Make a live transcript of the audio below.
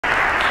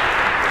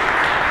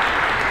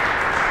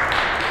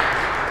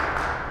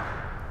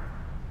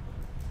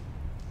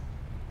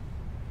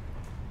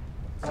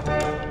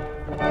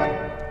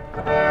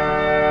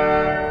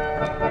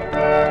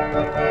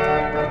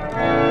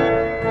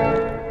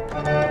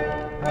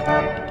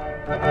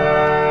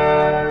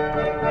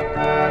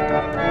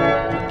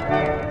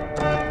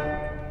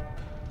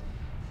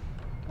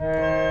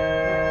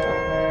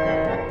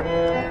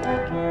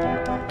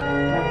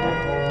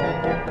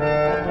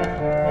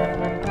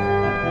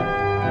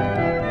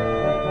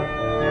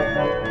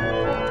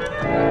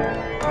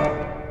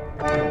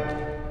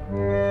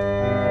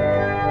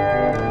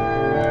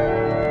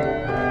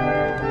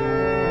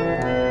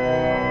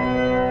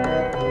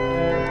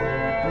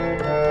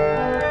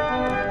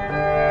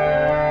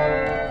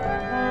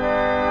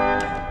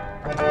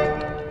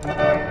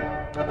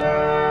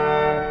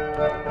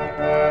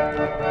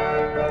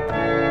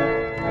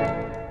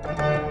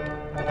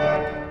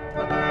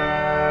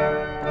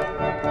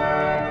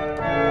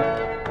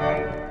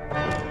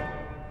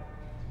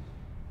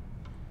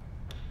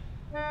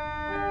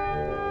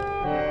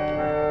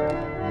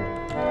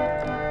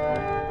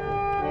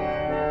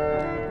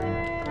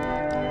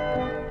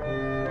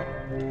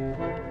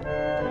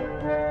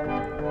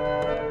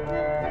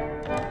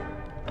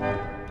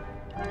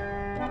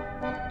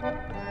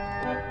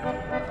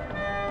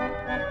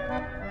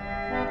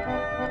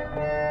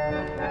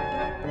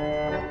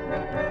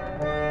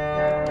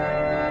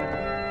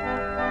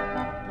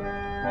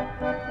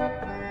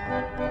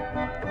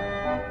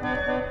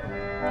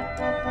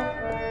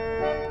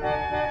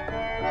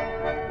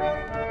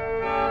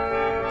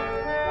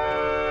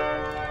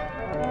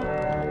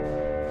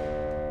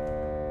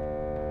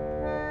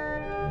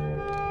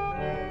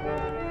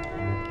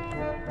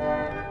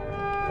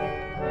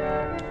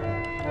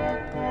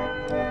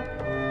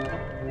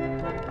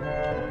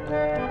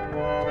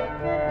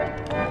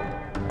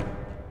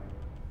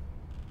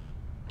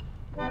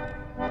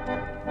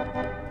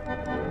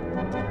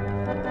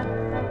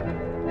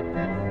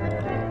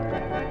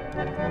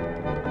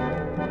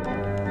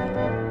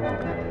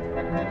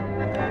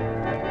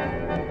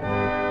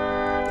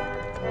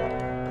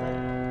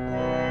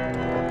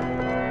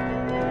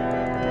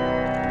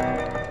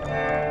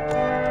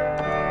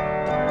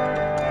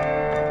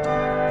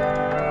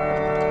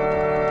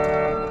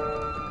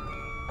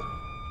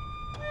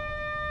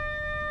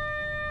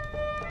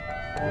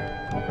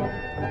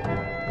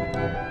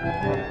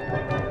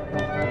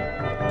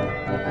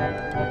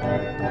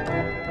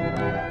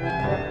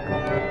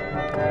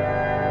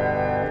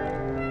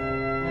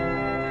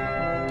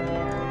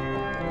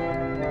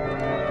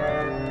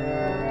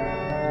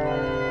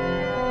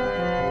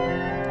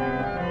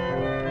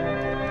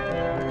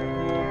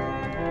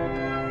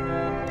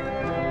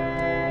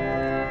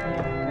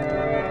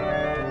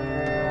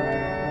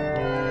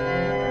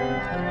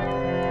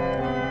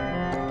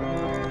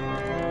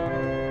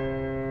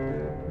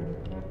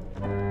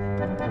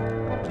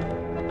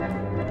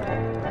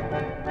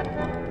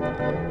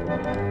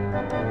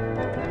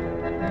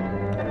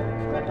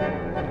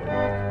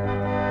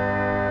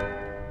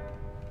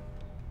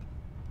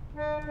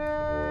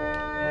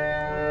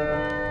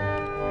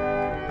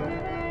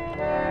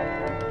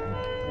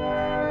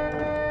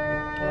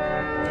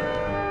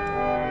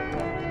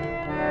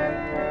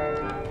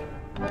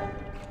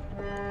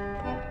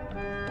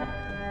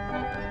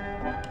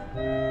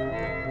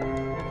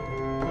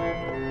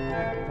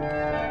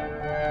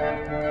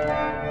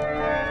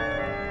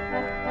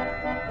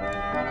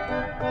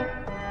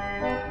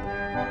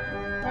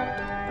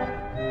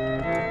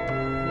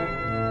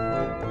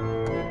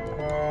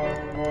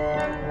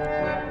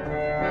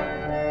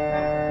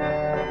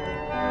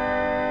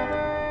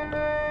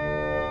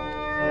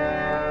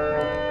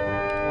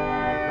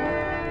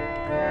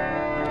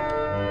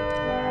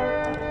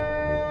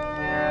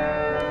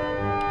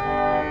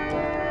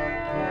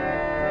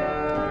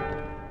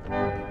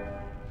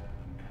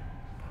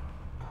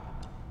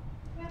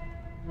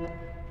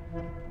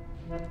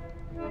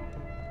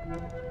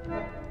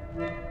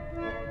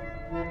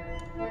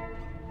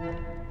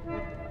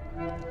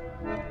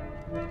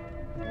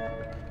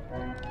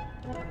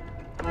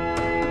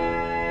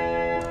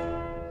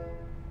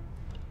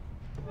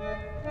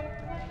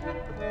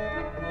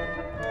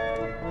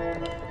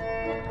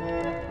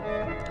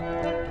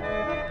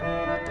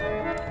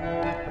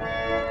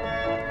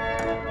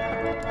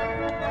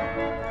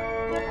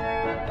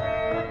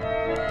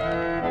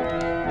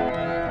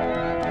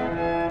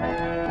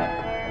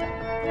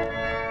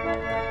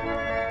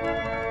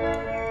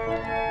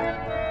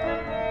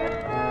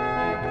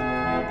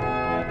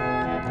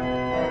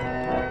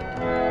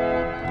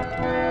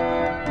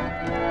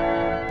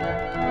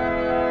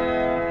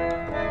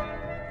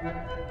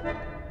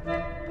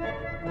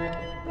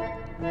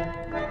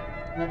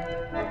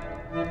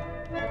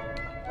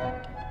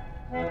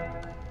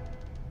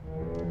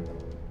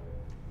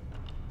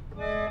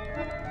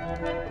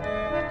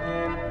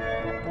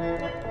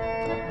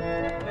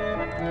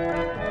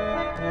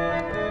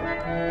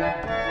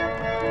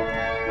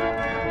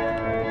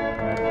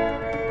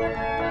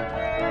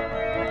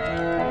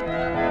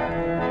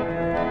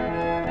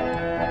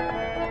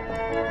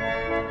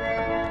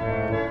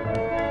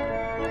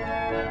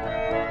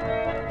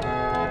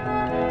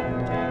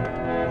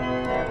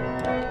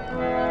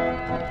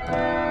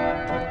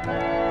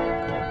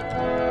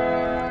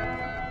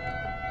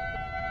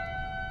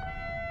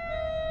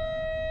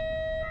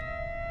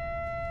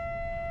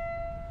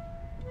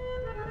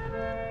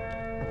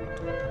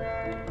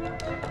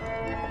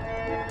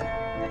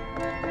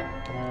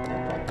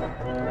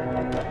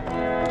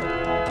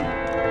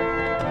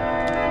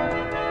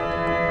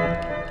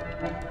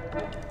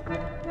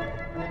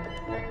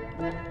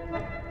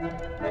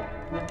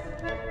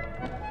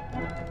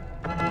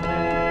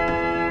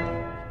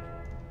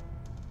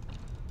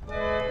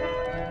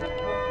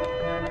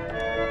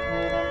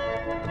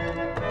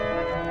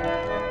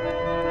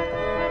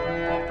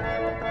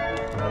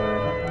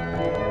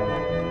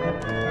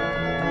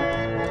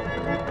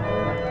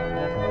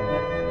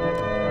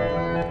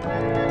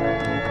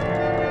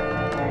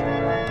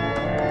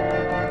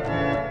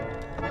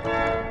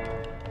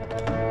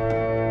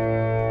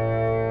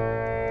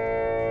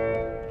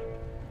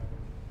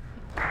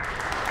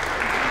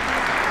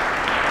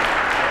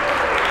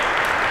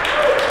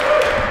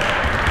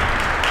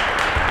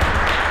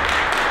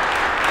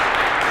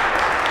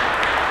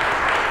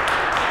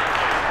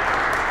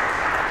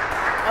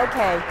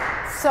Okay,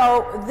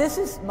 so this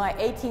is my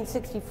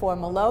 1864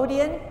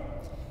 Melodeon,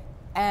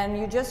 and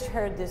you just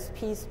heard this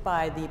piece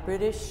by the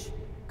British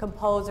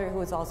composer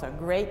who is also a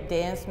great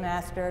dance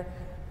master,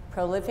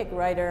 prolific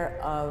writer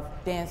of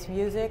dance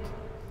music,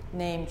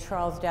 named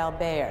Charles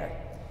d'Albert.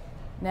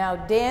 Now,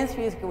 dance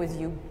music was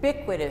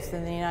ubiquitous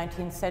in the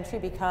 19th century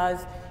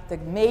because the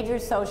major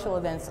social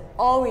events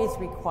always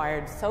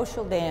required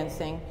social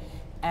dancing,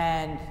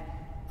 and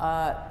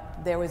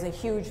there was a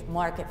huge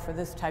market for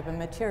this type of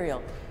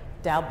material.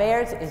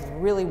 D'Albert's is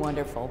really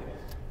wonderful.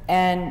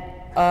 And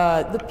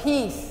the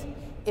piece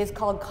is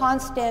called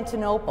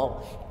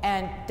Constantinople,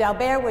 and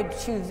D'Albert would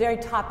choose very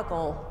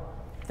topical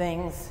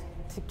things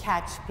to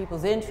catch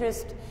people's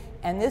interest,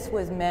 and this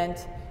was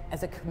meant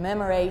as a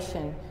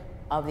commemoration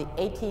of the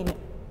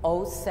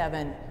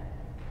 1807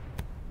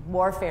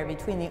 warfare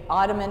between the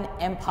Ottoman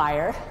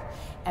Empire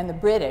and the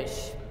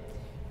British.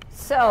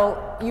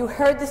 So you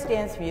heard this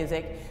dance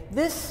music.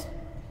 This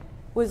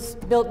was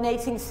built in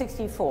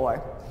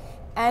 1864,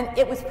 and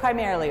it was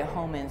primarily a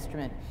home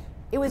instrument.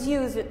 It was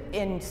used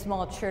in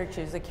small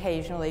churches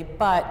occasionally,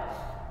 but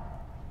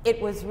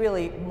it was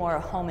really more a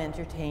home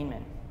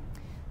entertainment.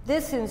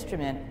 This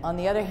instrument, on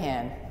the other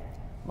hand,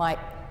 my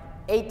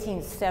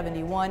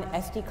 1871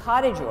 SD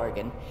Cottage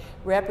organ,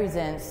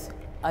 represents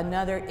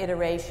another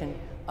iteration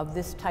of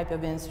this type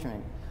of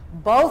instrument.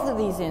 Both of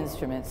these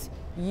instruments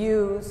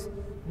use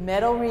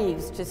metal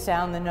reeds to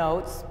sound the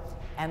notes,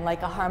 and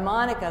like a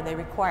harmonica, they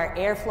require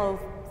airflow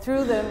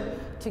through them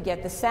to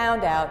get the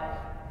sound out.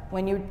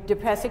 When you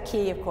depress a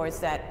key, of course,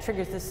 that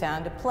triggers the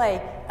sound to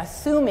play,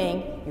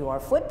 assuming you are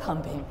foot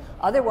pumping.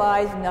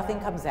 Otherwise, nothing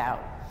comes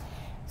out.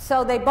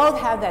 So they both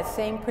have that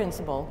same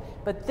principle,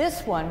 but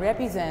this one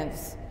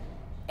represents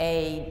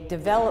a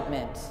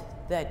development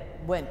that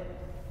went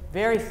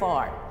very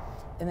far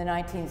in the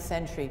 19th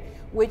century,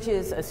 which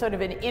is a sort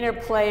of an inner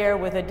player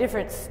with a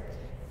different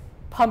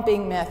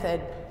pumping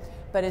method,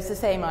 but it's the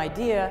same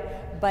idea,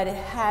 but it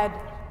had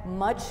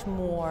much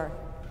more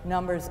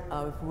numbers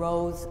of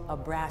rows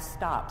of brass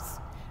stops,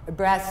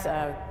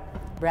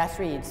 brass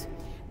reeds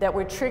that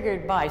were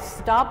triggered by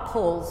stop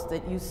pulls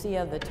that you see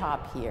at the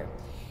top here.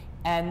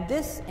 And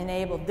this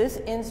enabled this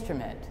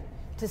instrument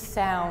to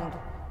sound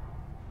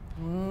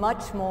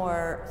much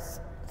more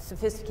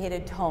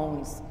sophisticated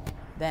tones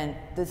than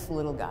this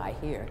little guy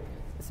here.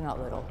 It's not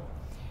little.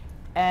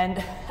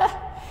 And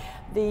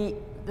the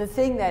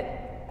thing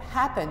that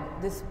happened,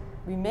 this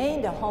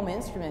remained a home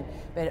instrument,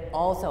 but it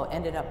also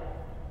ended up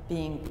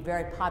being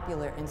very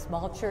popular in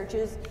small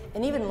churches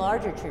and even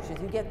larger churches.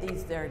 You get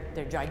these, they're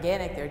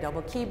gigantic, they're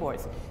double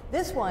keyboards.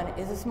 This one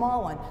is a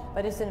small one,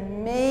 but it's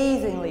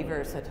amazingly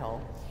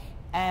versatile,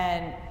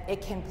 and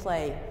it can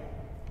play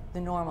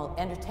the normal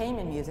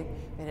entertainment music,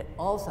 but it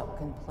also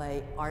can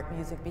play art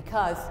music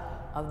because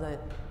of the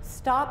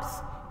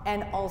stops,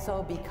 and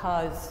also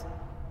because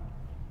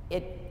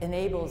it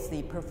enables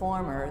the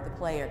performer, the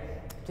player,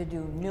 to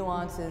do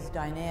nuances,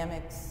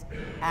 dynamics,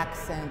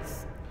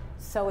 accents.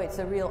 So it's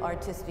a real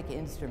artistic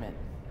instrument.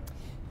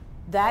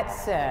 That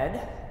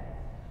said,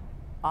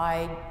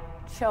 I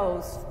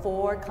chose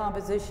 4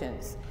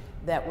 compositions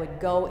that would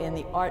go in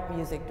the art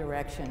music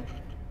direction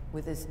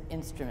with this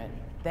instrument.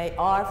 They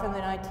are from the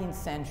 19th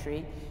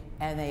century,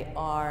 and they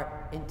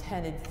are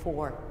intended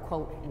for,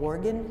 quote,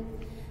 organ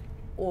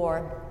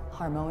or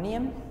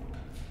harmonium.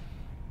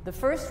 The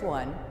first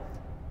one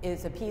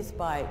is a piece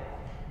by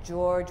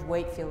George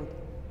Wakefield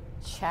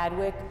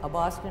Chadwick, a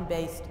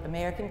Boston-based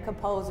American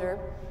composer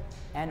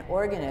and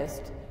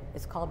organist.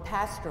 It's called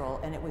Pastorale,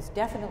 and it was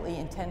definitely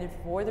intended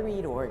for the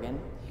reed organ.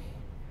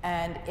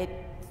 And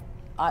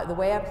the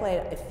way I play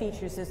it, it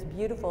features this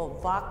beautiful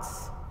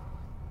vox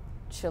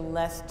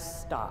celeste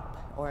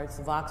stop, or it's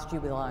vox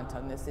jubilant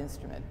on this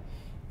instrument.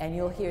 And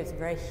you'll hear it's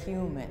very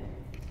human.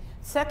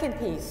 Second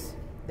piece,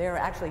 there are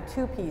actually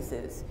 2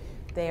 pieces.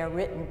 They are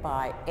written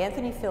by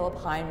Anthony Philip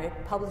Heinrich,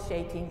 published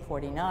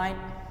 1849,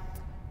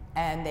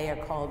 and they are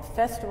called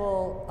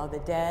Festival of the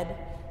Dead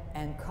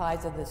and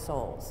Cries of the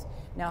Souls.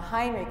 Now,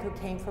 Heinrich, who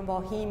came from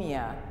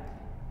Bohemia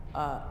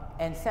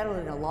and settled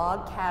in a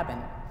log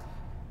cabin,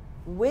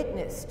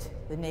 witnessed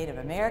the Native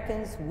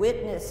Americans,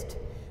 witnessed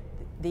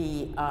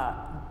the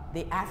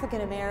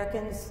African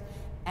Americans,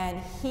 and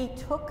he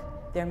took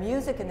their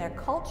music and their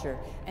culture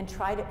and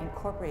tried to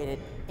incorporate it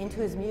into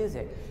his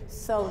music.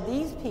 So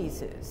these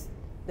pieces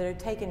that are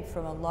taken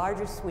from a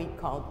larger suite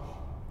called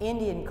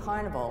Indian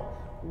Carnival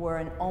were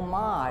an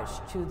homage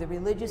to the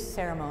religious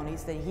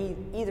ceremonies that he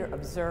either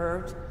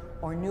observed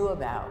or knew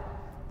about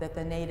that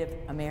the Native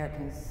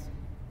Americans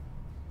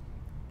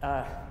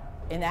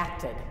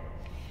enacted.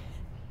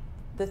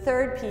 The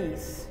third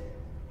piece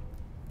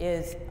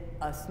is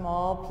a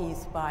small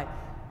piece by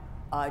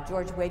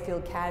George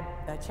Wakefield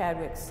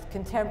Chadwick's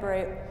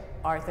contemporary,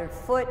 Arthur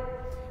Foote.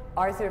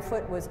 Arthur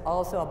Foote was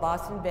also a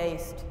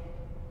Boston-based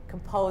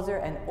composer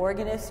and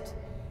organist,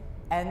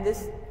 and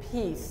this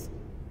piece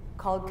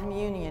called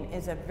Communion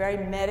is a very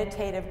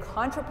meditative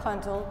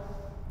contrapuntal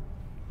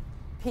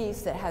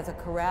piece that has a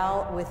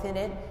chorale within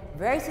it,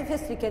 very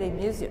sophisticated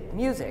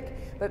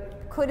music,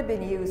 but could have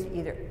been used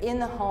either in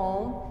the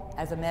home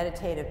as a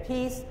meditative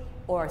piece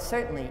or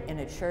certainly in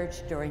a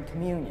church during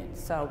communion.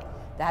 So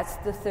that's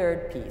the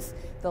third piece.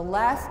 The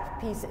last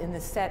piece in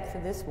the set for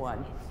this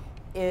one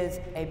is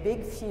a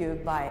big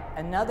fugue by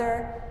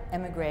another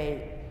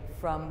emigre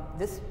from,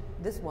 this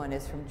one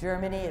is from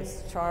Germany,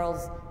 it's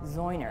Charles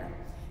Zeuner.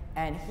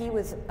 And he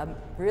was a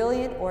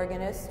brilliant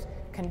organist,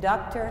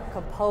 conductor,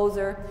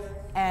 composer,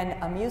 and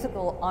a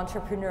musical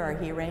entrepreneur.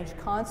 He arranged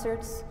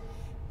concerts,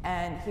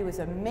 and he was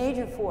a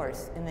major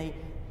force in the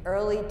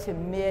early to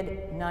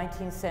mid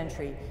 19th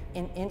century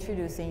in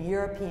introducing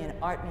European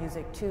art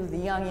music to the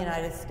young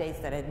United States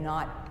that had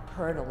not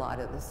heard a lot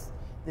of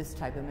this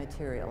type of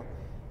material.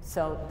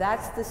 So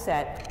that's the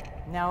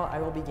set. Now I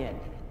will begin.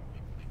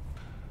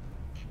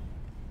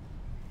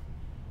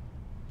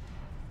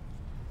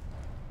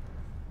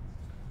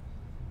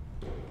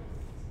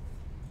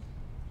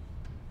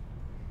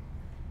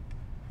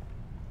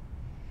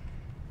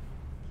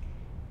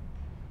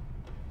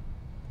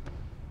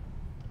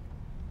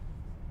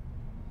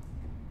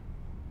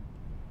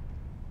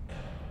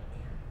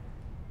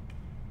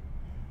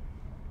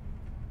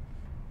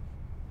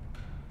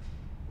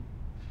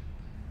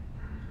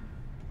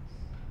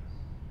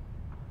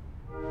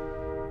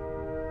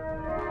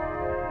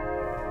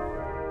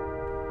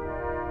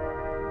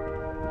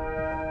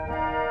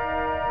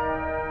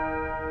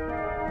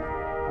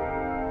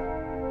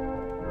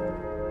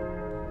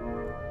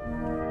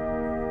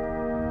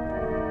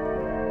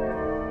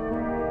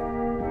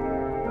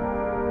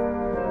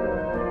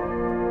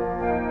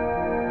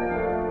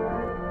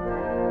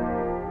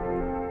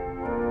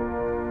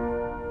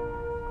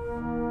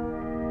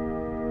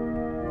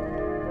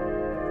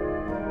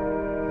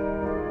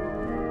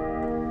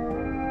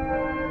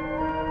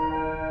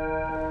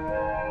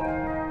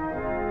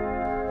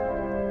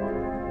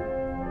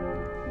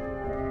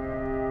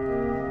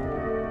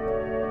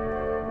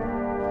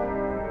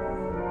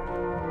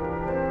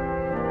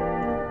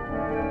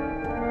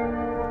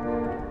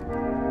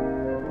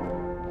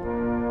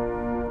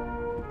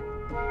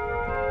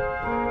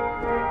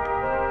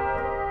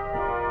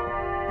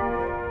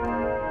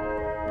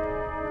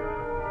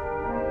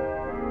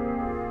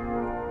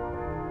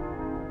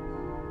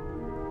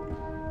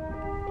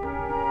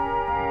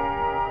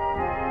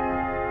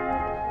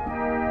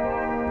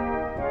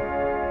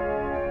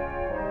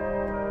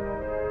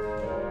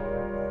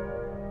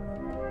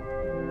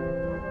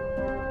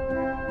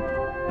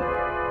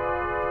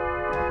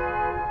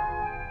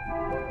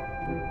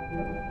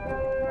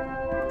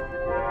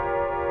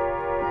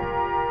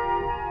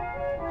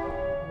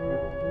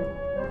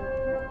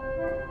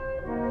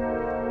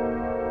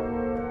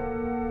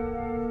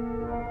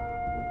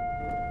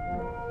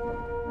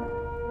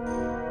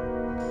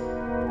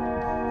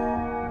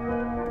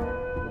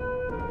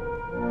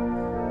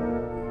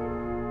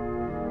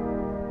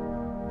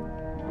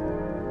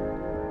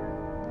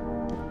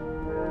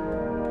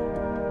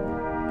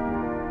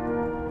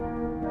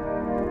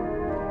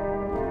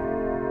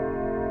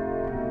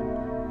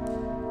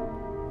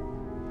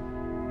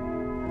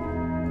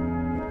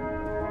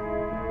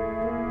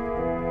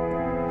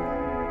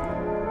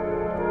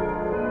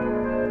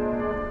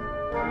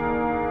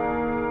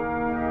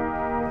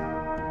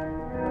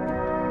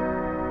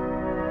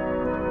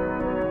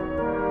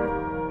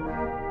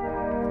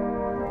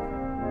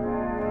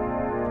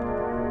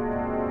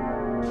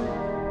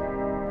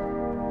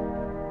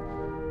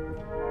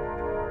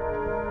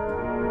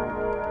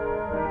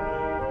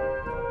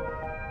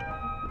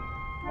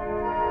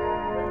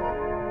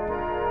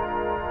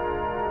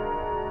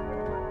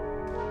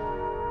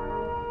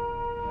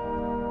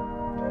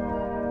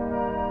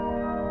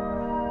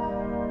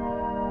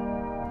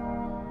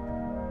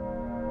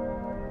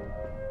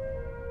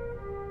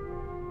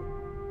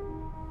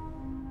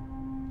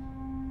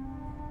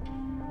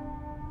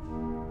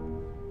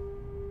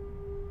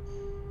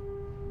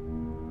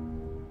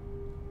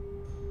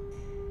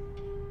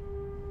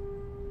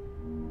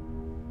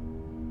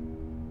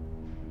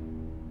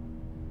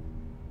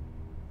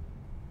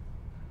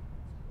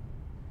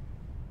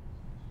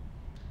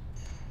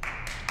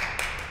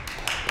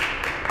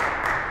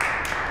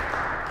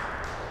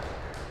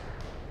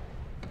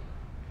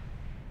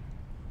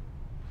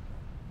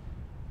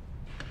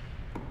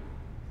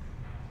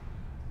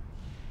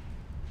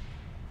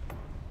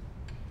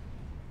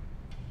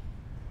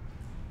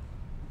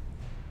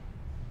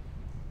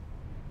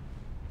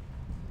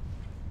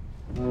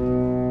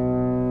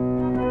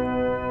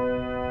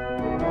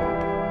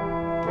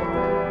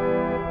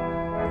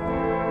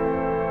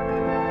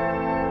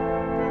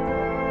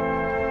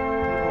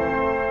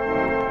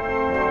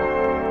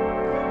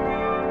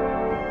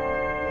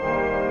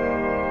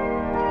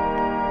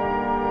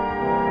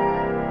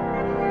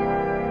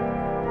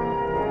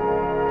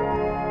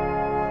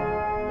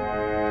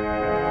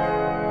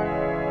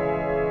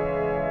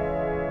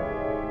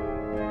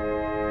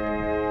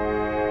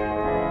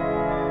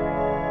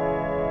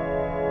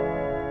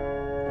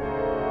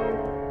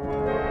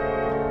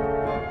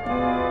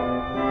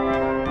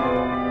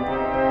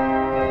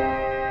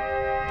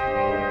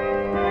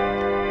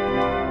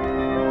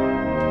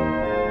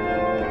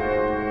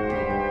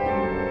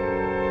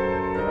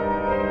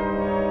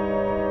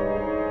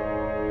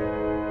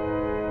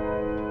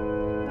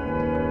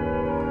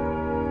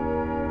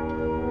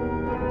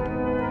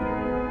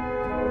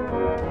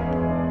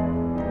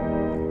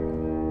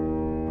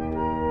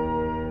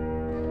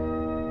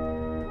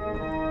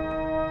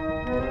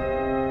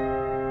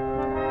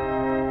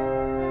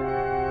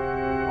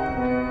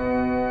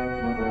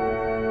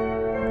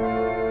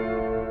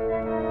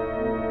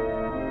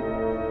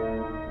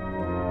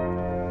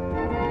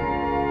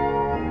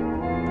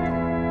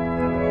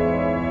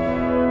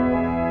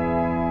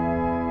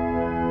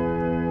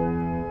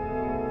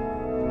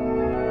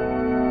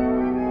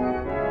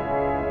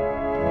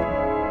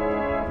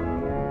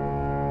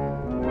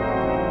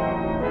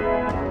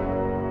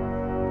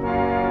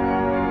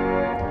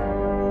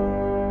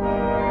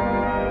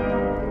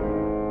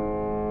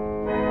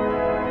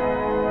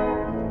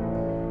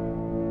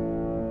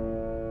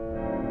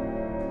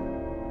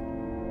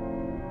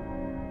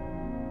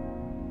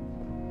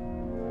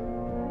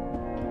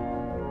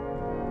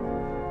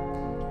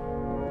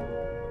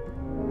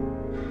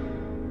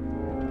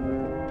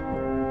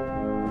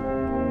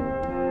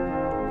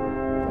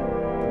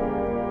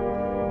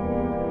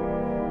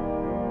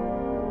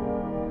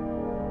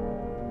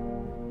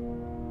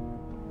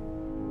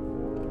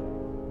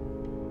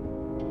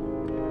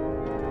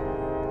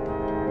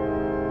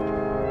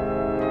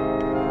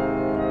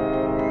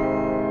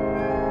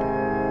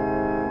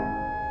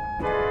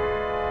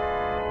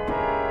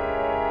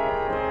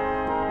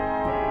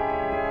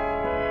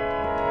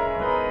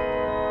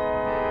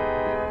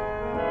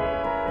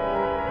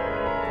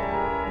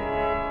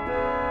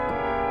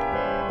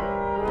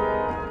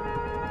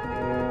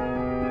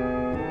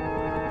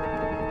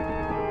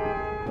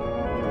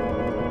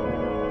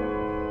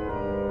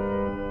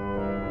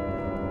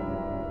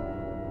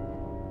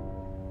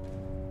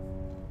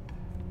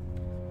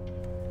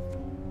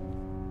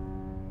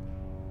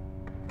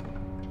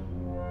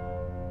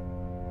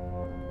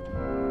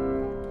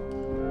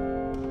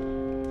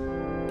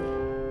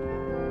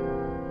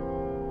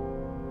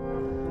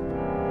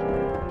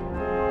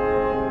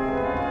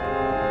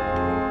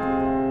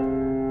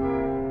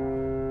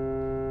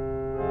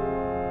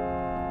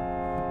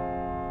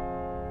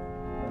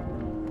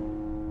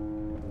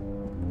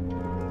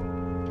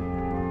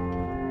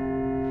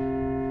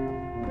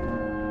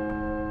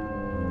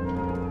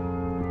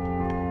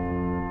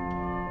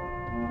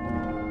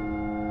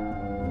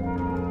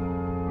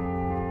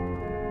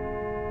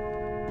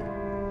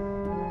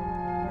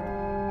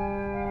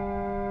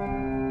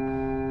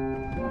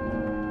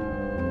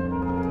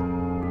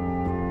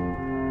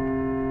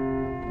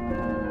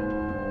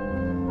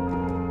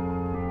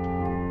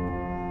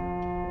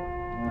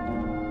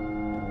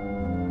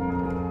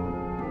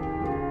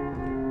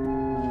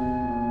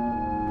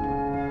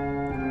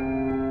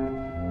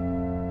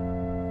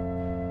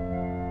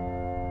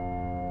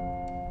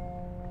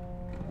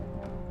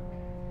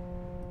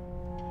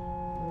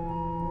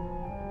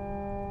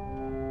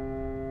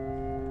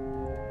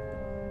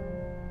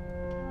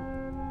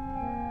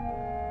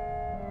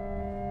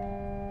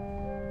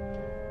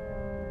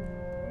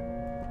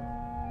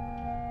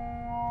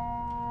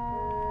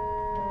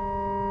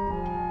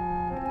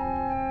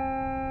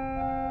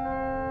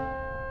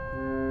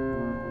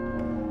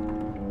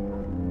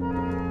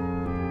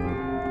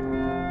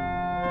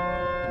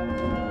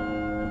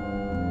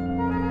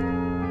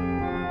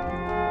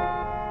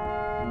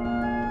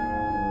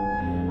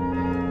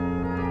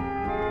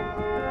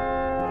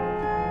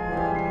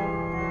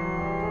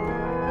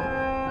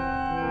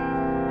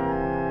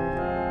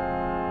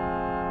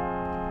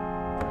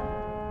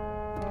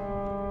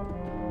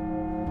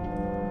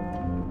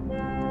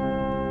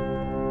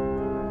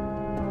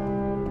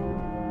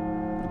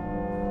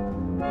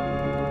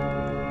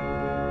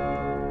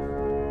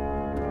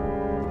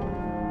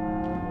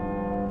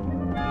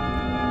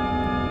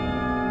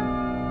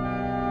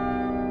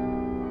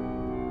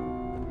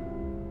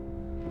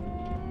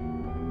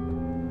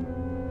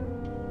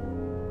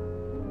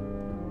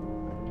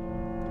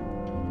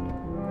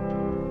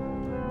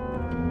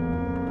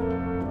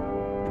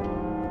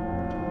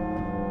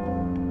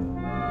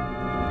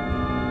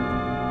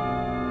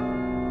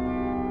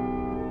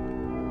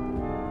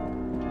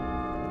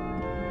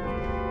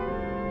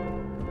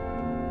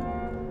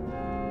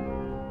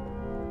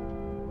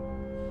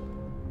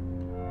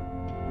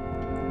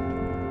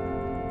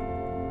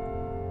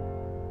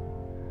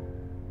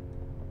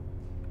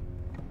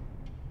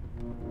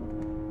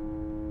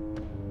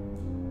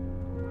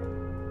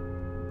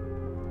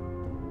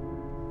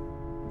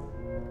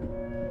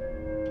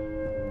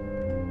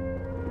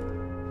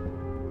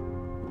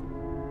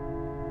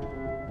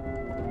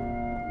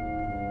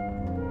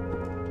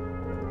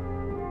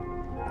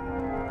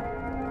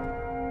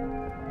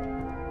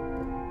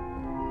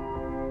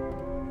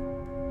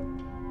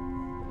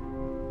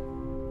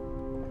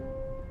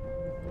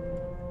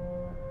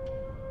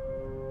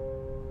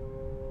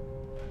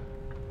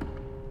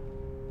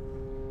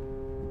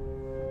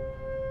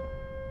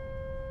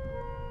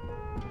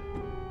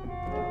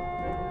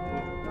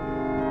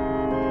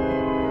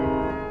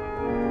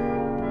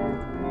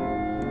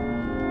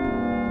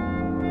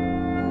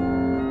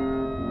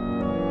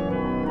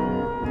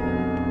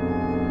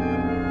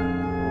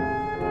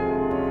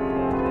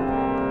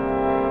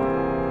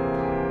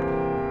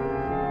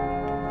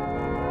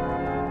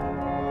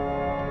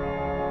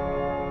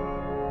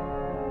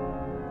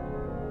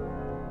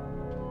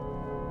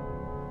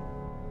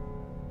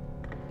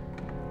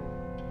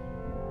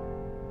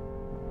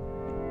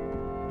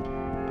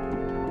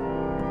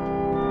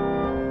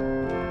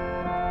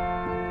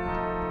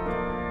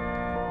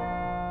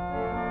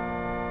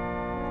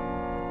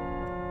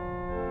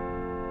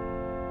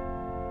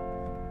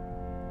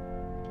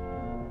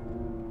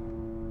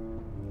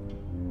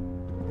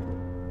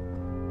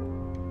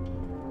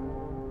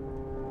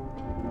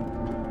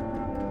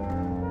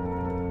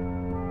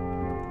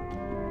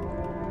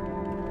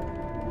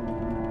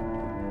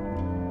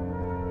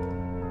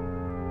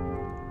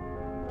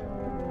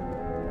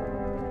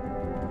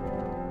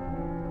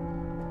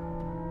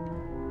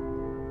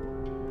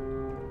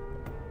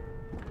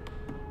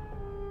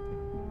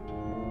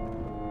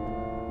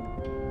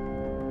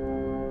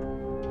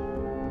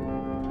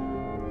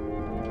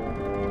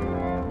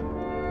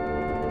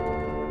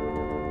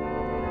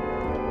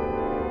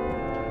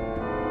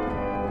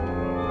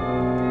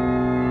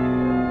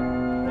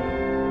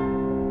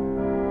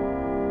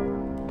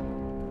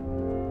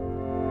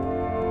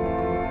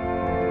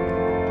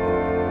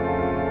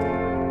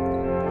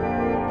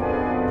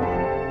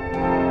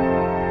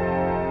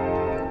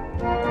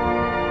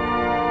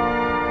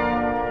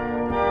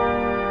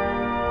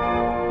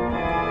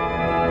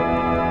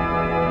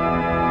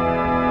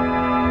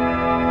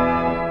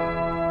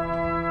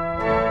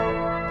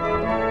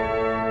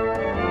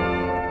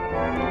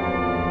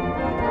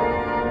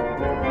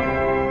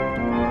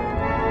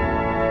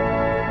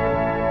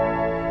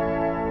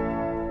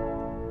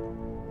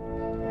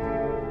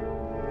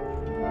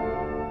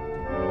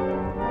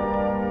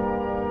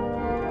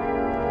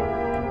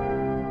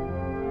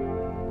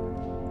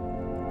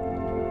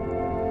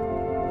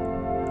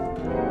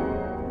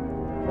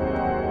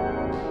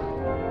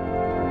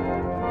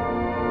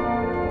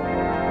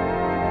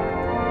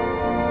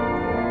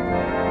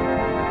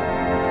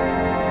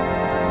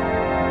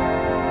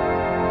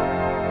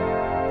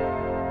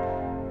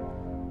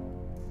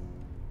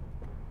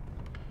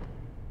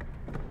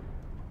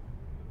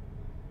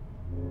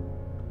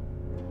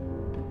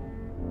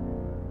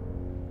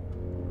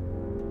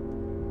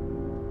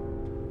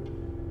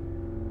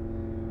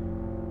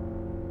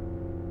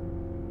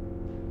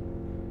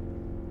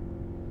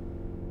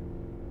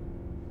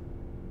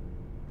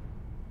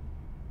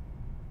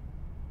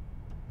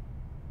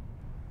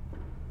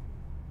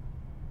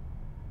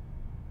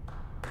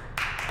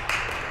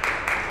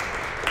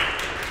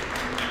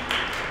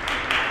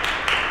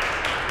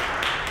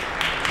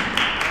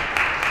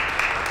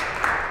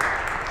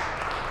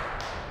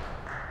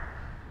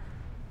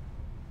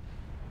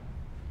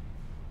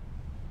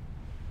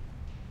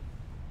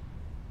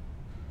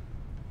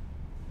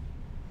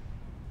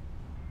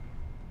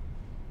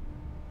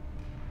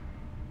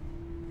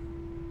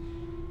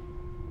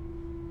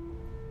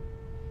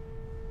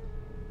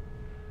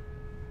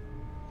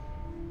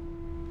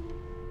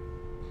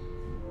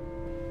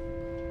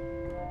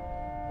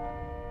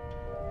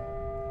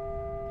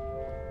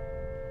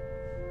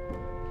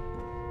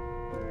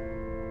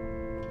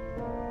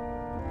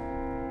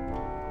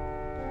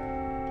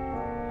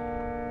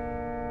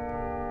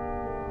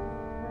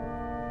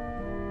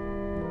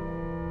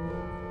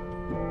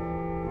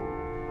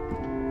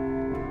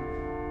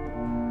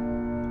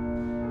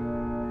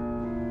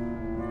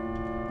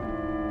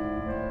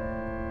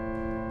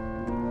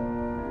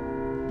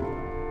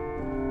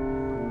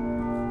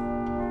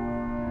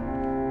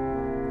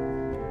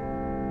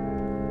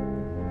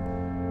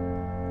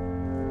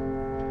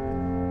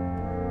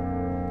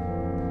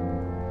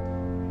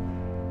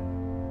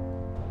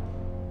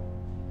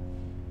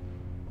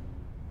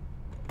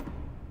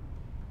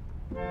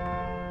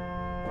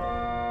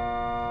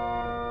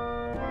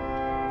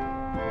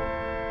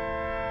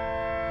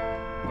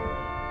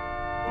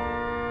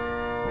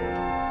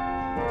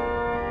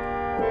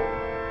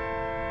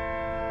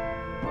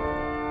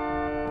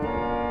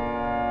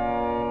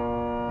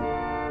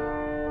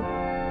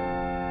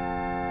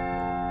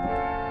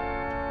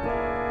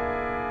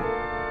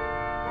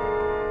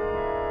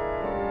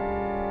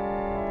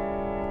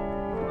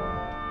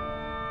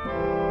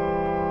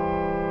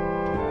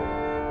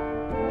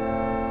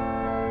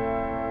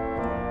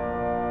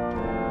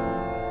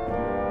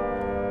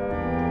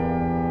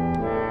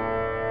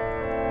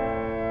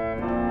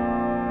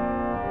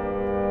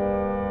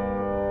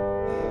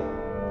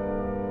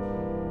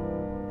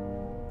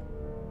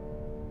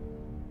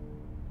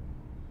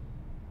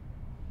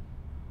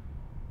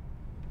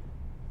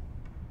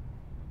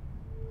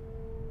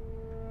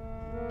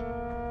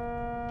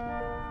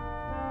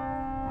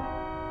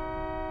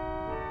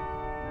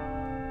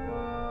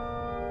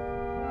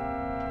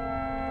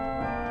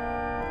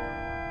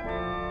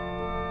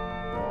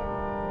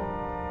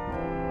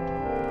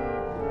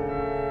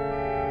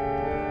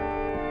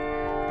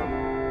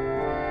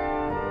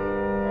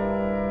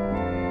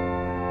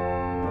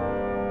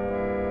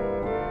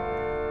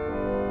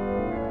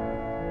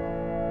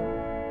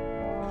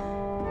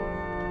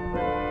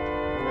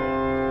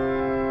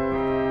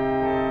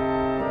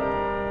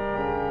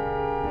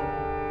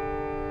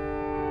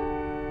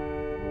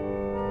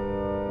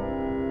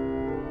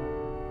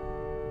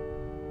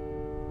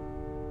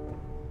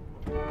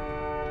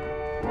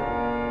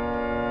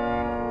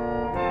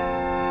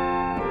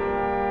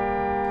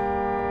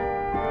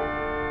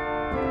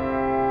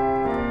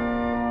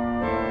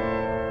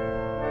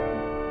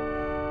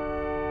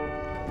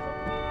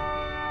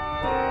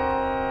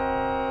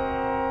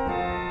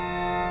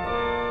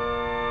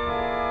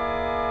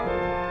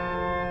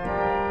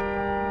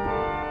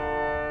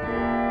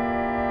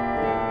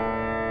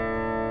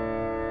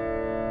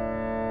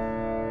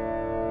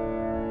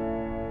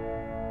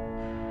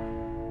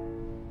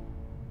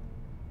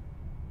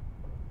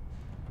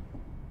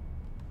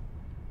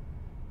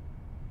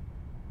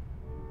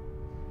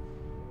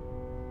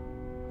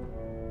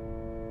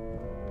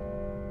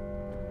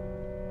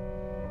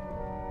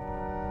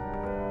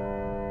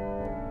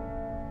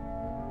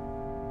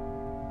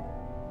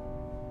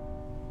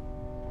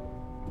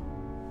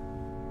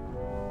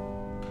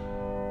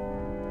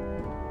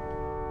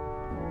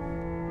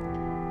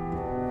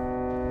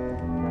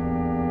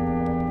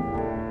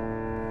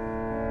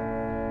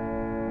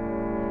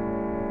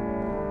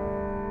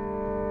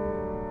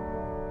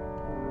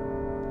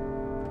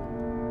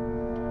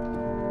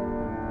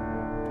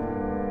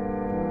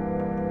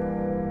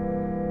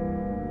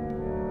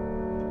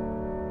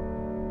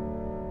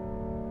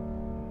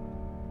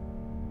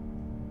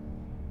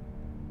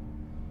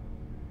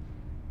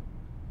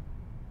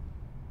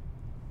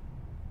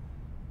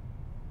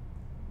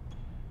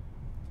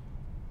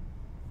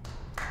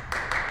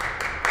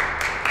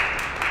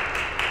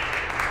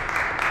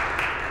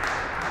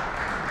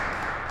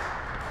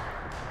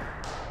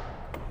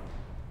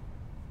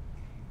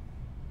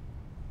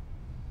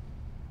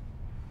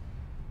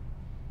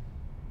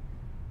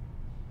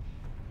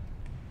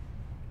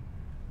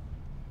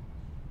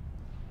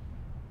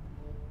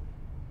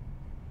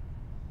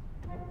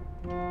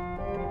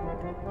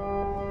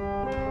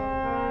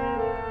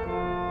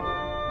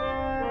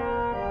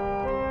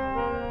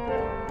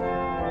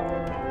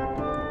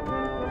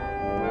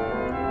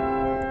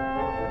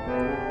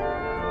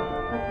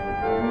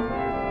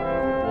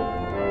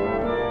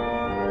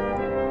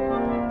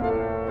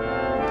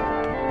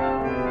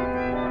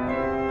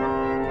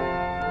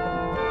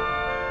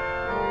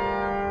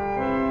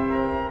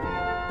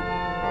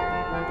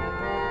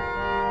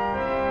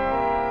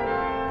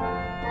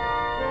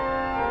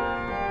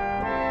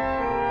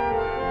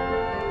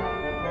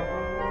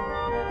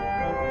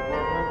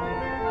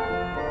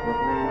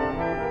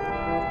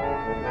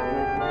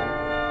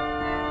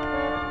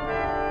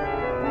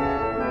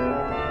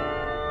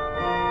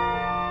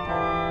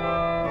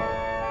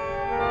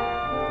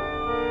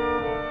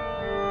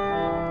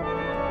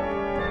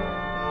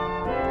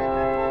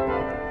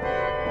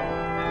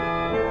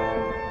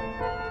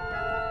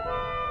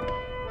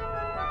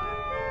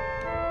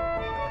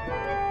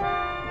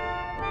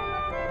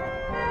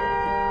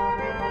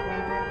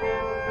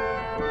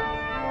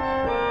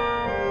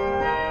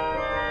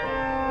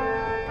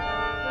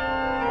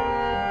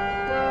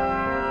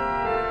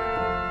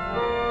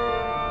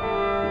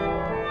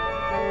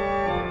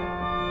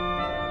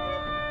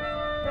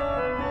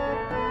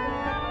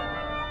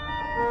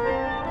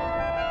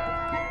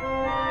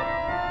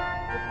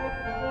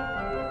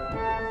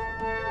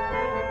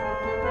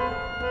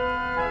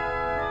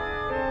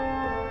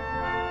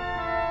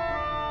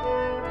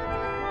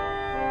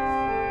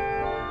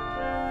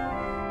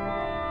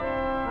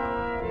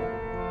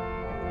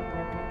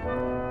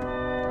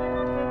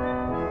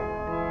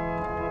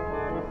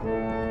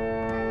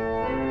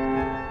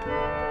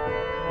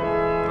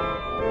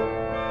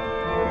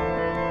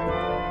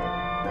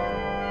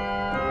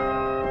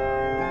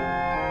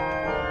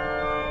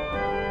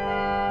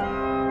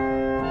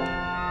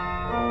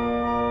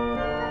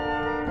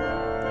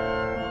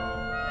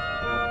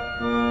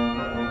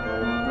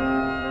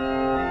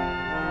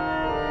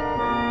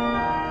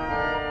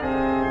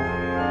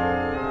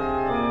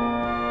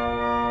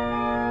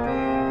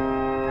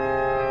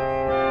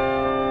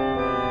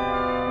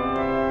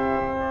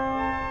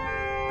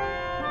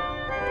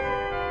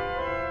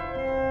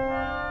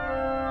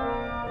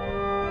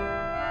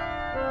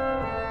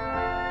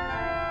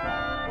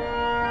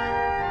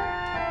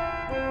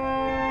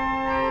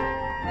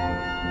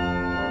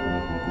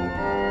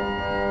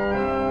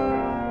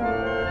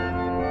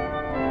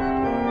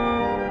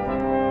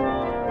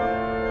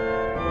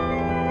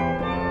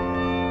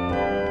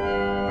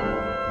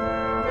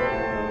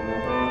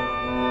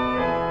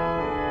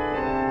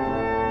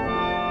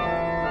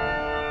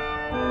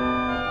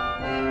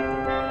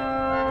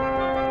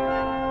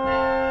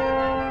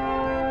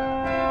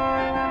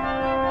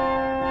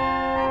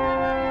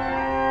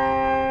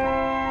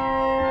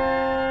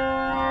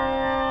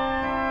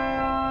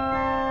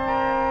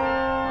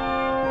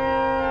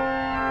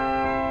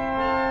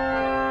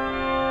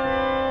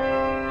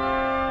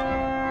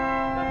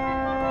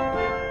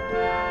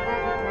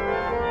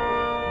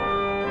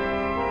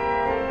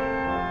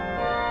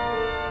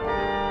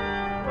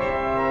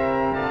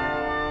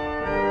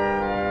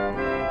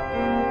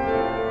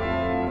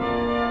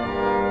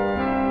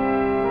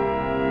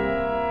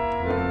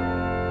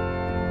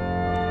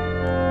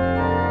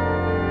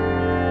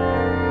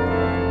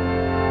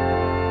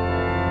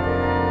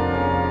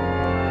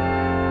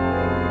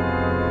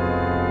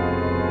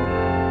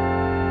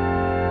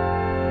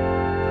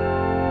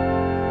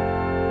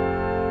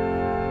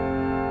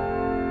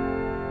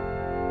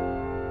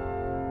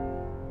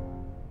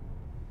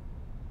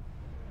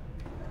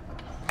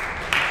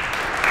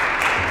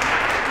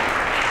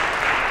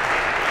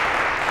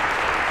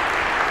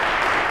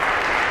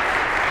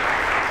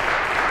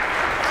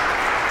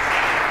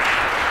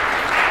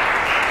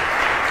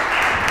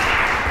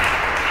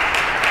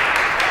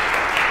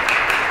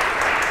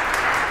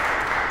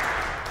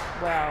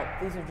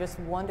 just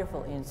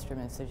wonderful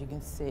instruments, as you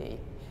can see.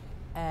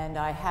 And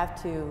I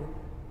have to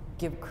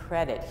give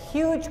credit,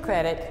 huge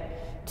credit,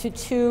 to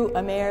two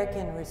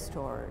American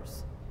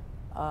restorers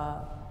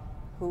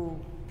who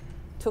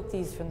took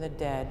these from the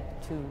dead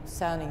to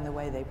sounding the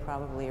way they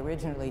probably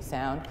originally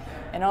sound.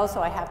 And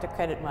also I have to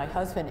credit my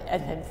husband,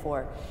 Edmund,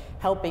 for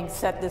helping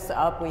set this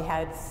up. We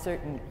had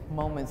certain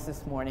moments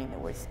this morning that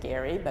were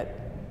scary, but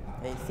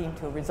they seem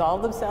to have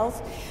resolved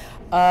themselves.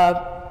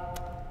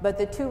 But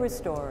the two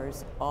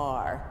restorers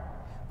are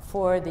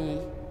for the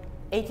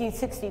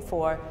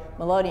 1864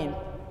 Melodeon,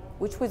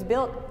 which was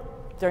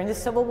built during the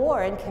Civil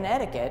War in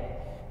Connecticut.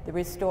 The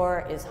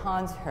restorer is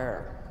Hans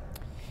Herr.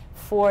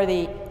 For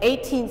the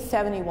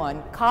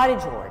 1871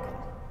 Cottage organ,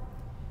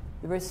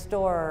 the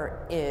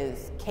restorer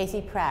is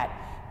Casey Pratt.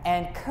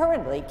 And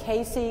currently,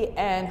 Casey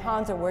and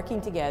Hans are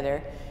working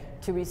together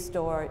to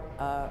restore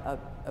a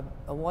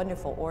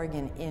wonderful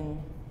organ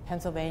in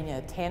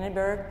Pennsylvania,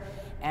 Tannenberg.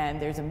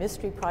 And there's a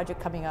mystery project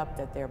coming up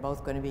that they're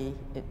both going to be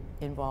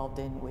involved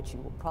in, which you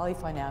will probably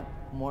find out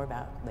more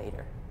about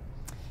later.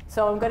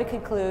 So I'm going to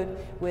conclude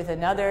with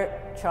another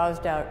Charles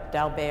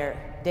d'Albert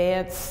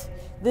dance.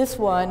 This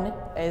one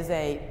is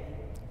a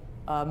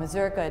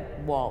mazurka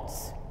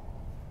waltz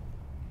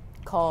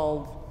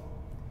called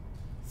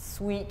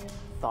Sweet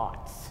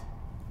Thoughts,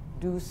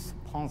 Douce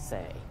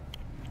Pensée.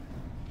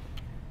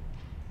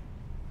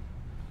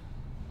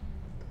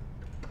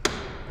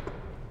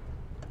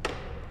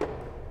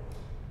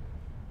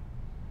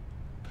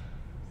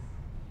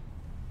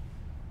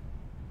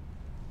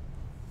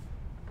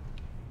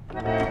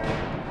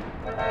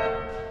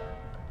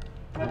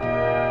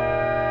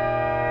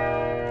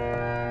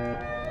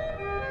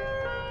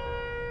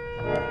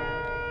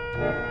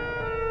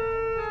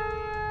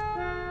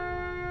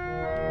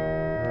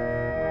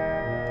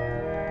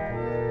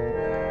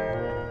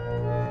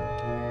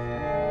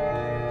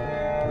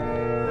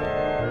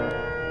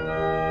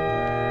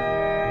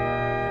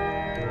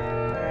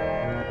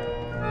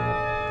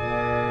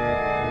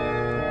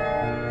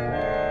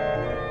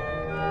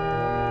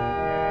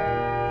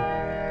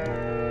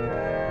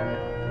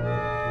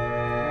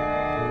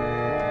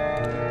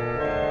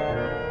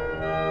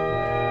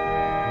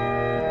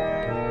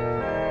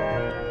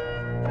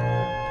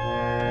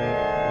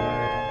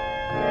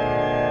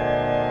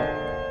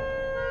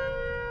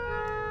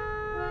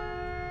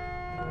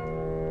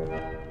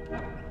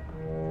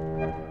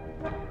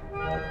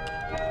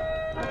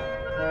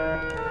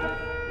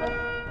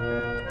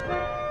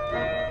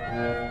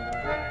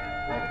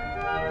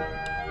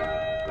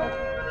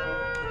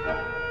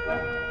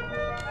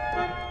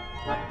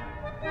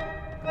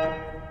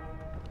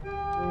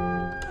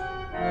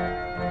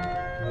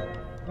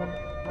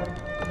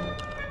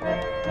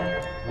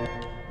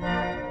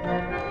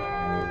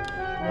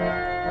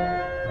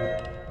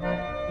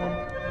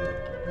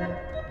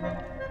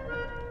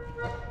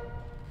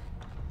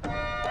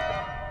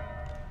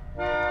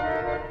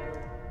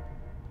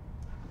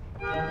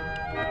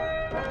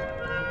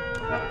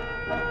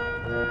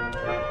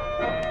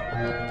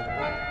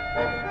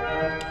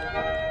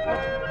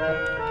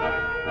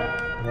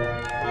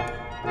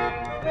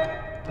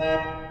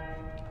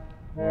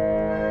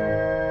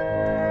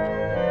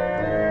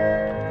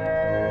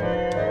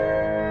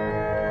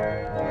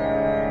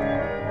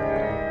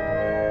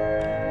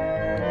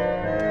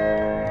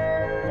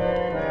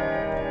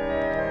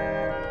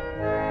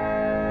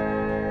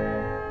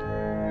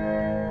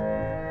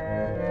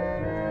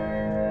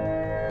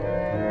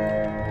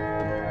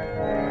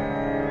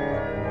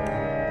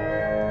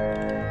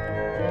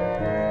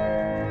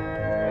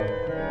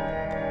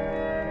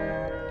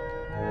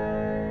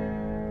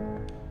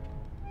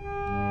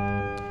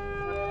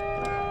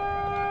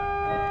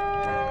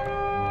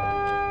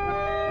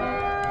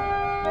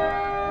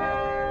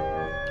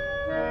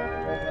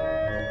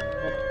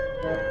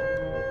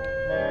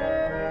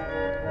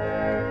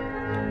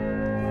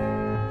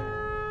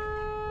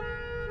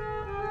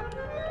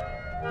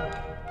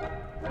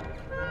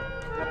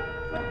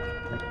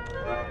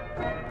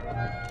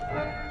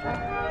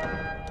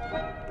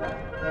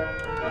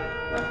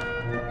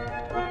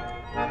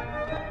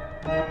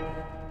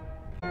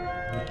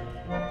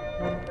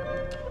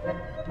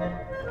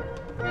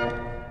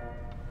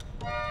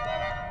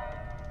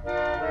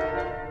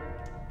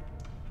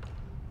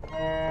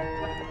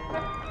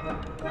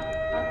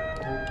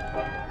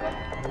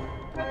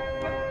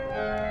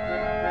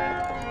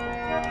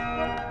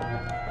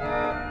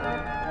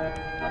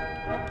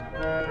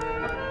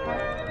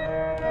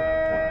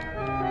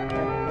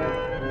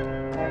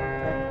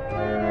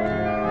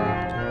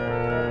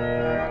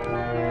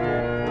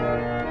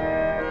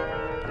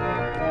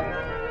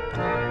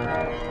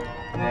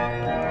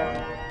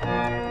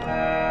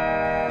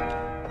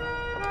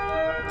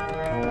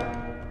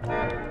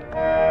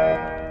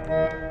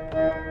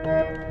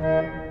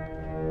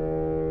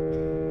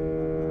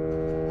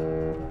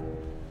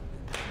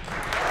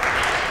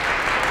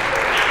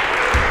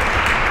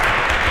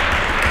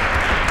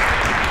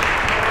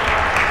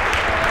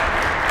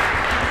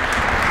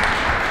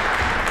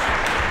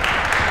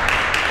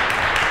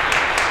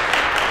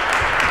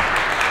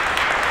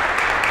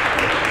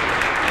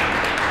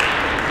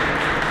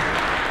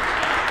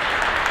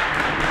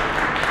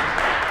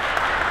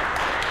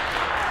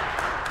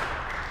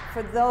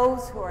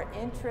 those who are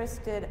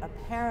interested,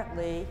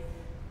 apparently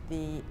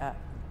the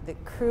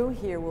crew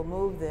here will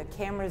move the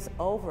cameras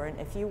over, and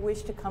if you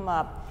wish to come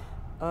up,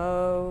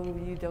 oh,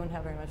 you don't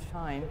have very much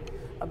time,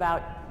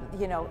 about,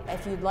 you know,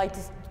 if you'd like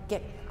to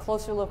get a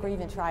closer look or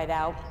even try it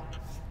out,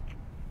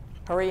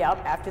 hurry up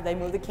after they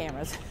move the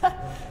cameras.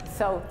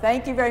 So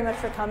thank you very much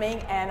for coming,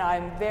 and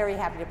I'm very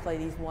happy to play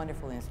these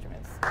wonderful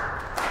instruments.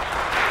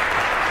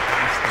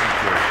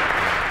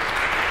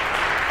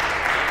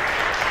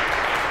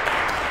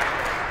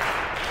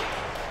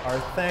 Our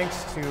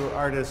thanks to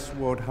Artis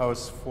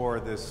Wodehouse for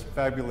this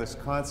fabulous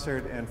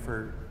concert and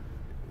for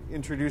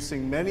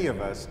introducing many of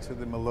us to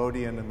the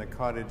Melodeon and the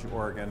Cottage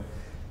organ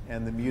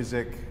and the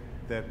music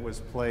that was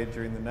played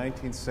during the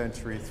 19th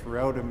century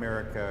throughout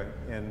America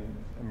in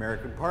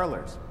American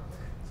parlors.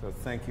 So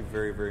thank you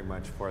very, very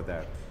much for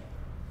that.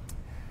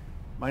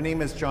 My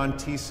name is John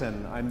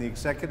Thiessen. I'm the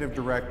Executive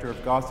Director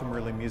of Gotham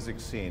Early Music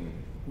Scene.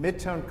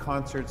 Midtown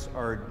concerts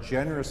are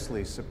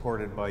generously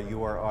supported by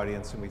you, our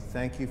audience, and we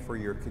thank you for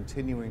your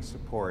continuing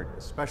support,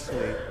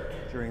 especially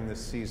during this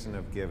season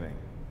of giving.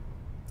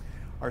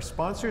 Our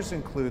sponsors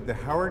include the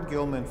Howard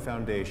Gilman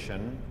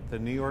Foundation, the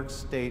New York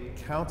State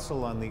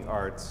Council on the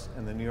Arts,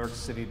 and the New York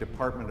City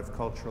Department of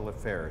Cultural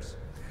Affairs.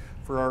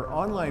 For our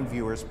online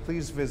viewers,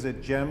 please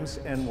visit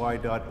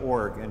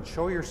gemsny.org and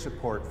show your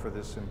support for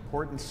this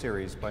important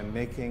series by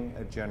making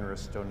a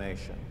generous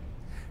donation.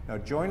 Now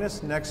join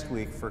us next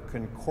week for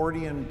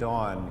Concordian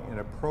Dawn in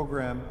a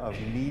program of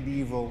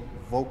medieval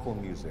vocal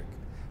music,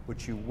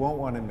 which you won't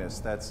want to miss.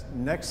 That's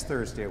next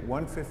Thursday at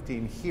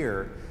 1:15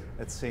 here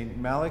at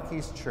St.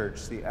 Malachy's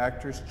Church, the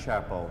Actors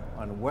Chapel,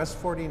 on West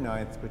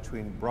 49th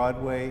between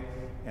Broadway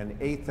and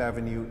 8th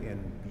Avenue in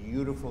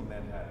beautiful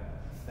Manhattan.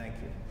 Thank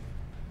you.